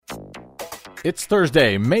It's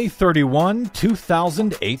Thursday, May 31,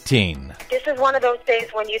 2018. This is one of those days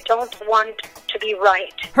when you don't want to be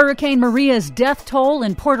right. Hurricane Maria's death toll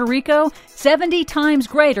in Puerto Rico, 70 times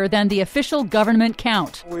greater than the official government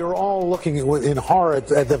count. We were all looking in horror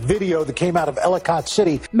at the video that came out of Ellicott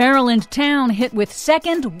City. Maryland town hit with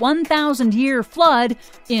second 1,000-year flood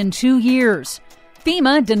in 2 years.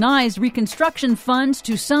 FEMA denies reconstruction funds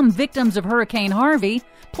to some victims of Hurricane Harvey.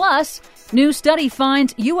 Plus, new study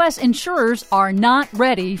finds U.S. insurers are not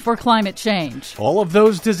ready for climate change. All of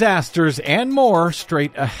those disasters and more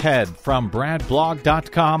straight ahead. From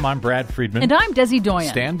BradBlog.com, I'm Brad Friedman. And I'm Desi Doyen.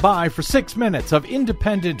 Stand by for 6 minutes of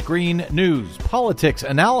independent green news, politics,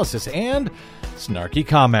 analysis, and snarky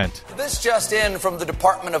comment. This just in from the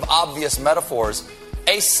Department of Obvious Metaphors.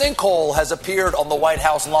 A sinkhole has appeared on the White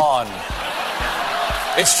House lawn.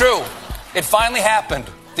 It's true. It finally happened.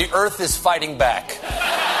 The Earth is fighting back.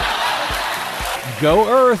 Go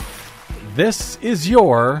Earth. This is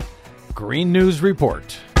your Green News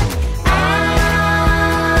Report.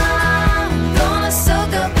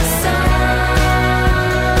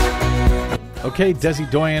 Okay, Desi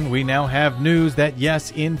Doyen, we now have news that,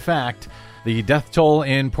 yes, in fact, the death toll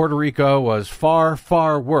in Puerto Rico was far,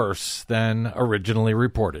 far worse than originally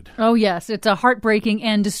reported. Oh, yes. It's a heartbreaking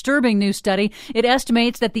and disturbing new study. It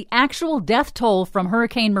estimates that the actual death toll from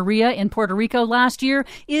Hurricane Maria in Puerto Rico last year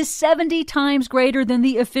is 70 times greater than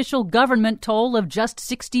the official government toll of just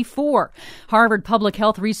 64. Harvard public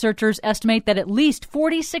health researchers estimate that at least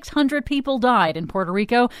 4,600 people died in Puerto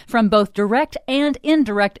Rico from both direct and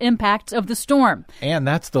indirect impacts of the storm. And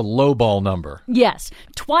that's the lowball number. Yes,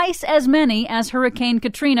 twice as many as Hurricane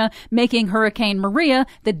Katrina, making Hurricane Maria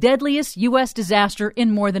the deadliest U.S. disaster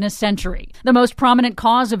in more than a century. The most prominent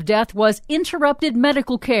cause of death was interrupted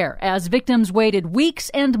medical care, as victims waited weeks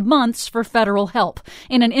and months for federal help.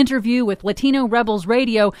 In an interview with Latino Rebels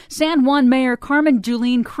Radio, San Juan Mayor Carmen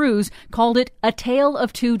Julene Cruz called it a tale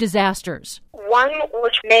of two disasters. One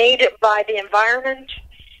was made by the environment,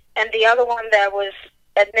 and the other one that was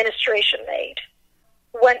administration made.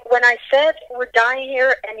 When I said we're dying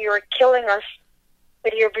here and you're killing us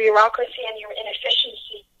with your bureaucracy and your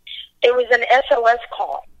inefficiency, it was an SOS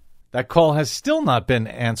call. That call has still not been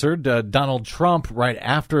answered. Donald Trump, right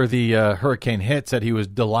after the hurricane hit, said he was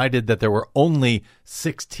delighted that there were only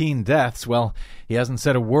 16 deaths. Well, he hasn't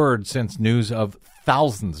said a word since news of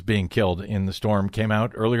thousands being killed in the storm came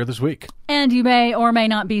out earlier this week. And you may or may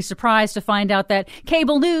not be surprised to find out that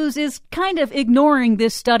cable news is kind of ignoring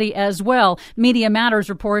this study as well. Media Matters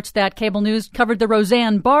reports that cable news covered the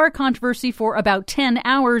Roseanne Barr controversy for about 10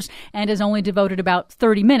 hours and has only devoted about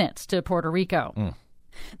 30 minutes to Puerto Rico.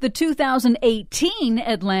 The 2018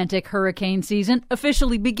 Atlantic hurricane season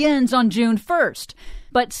officially begins on June 1st.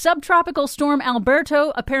 But subtropical storm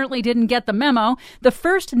Alberto apparently didn't get the memo. The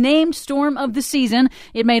first named storm of the season,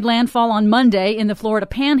 it made landfall on Monday in the Florida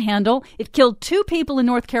Panhandle. It killed 2 people in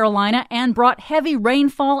North Carolina and brought heavy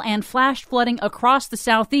rainfall and flash flooding across the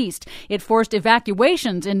southeast. It forced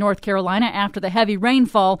evacuations in North Carolina after the heavy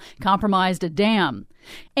rainfall compromised a dam.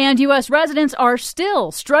 And U.S. residents are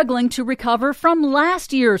still struggling to recover from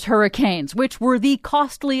last year's hurricanes, which were the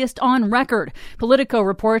costliest on record. Politico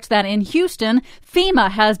reports that in Houston, FEMA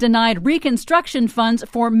has denied reconstruction funds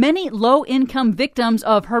for many low-income victims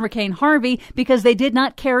of Hurricane Harvey because they did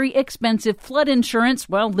not carry expensive flood insurance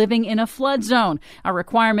while living in a flood zone, a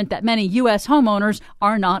requirement that many U.S. homeowners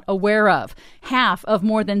are not aware of. Half of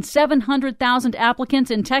more than 700,000 applicants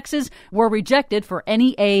in Texas were rejected for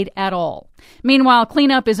any aid at all. Meanwhile,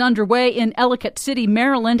 cleanup is underway in Ellicott City,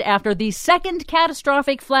 Maryland, after the second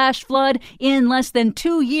catastrophic flash flood in less than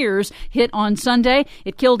 2 years hit on Sunday.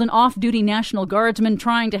 It killed an off-duty National Guardsman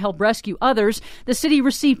trying to help rescue others. The city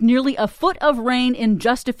received nearly a foot of rain in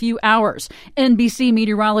just a few hours. NBC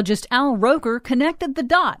meteorologist Al Roker connected the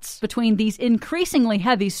dots between these increasingly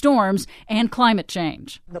heavy storms and climate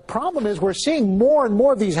change. The problem is we're seeing more and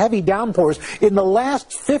more of these heavy downpours. In the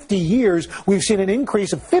last 50 years, we've seen an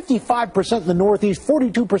increase of 55% in the Northeast,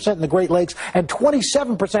 42% in the Great Lakes, and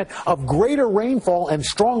 27% of greater rainfall and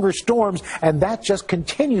stronger storms. And that just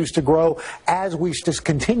continues to grow as we just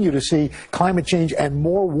continue to see climate change and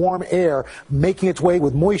more warm air making its way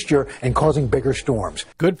with moisture and causing bigger storms.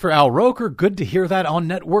 Good for Al Roker. Good to hear that on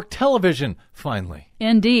network television, finally.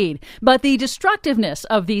 Indeed. But the destructiveness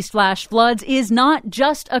of these flash floods is not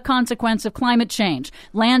just a consequence of climate change.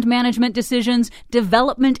 Land management decisions,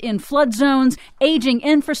 development in flood zones, aging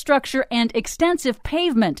infrastructure, and extensive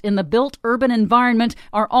pavement in the built urban environment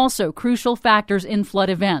are also crucial factors in flood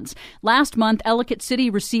events. Last month, Ellicott City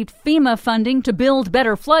received FEMA funding to build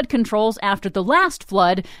better flood controls after the last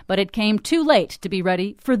flood, but it came too late to be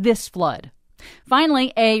ready for this flood.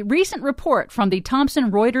 Finally, a recent report from the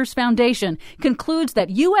Thomson Reuters Foundation concludes that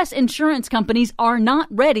U.S. insurance companies are not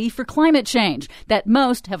ready for climate change, that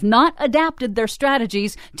most have not adapted their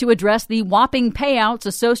strategies to address the whopping payouts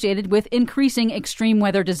associated with increasing extreme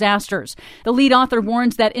weather disasters. The lead author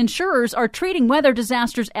warns that insurers are treating weather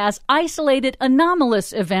disasters as isolated,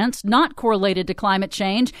 anomalous events not correlated to climate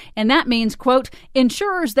change, and that means, quote,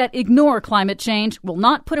 insurers that ignore climate change will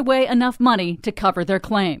not put away enough money to cover their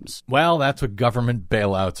claims. Well, that's what government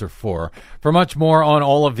bailouts are for. For much more on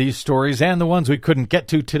all of these stories and the ones we couldn't get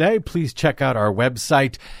to today, please check out our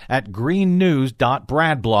website at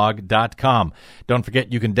greennews.bradblog.com. Don't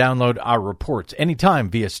forget you can download our reports anytime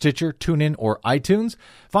via Stitcher, TuneIn, or iTunes.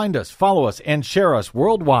 Find us, follow us, and share us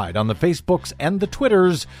worldwide on the Facebooks and the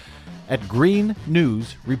Twitters at Green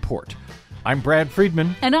News Report. I'm Brad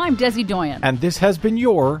Friedman. And I'm Desi Doyen. And this has been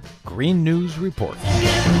your Green News Report.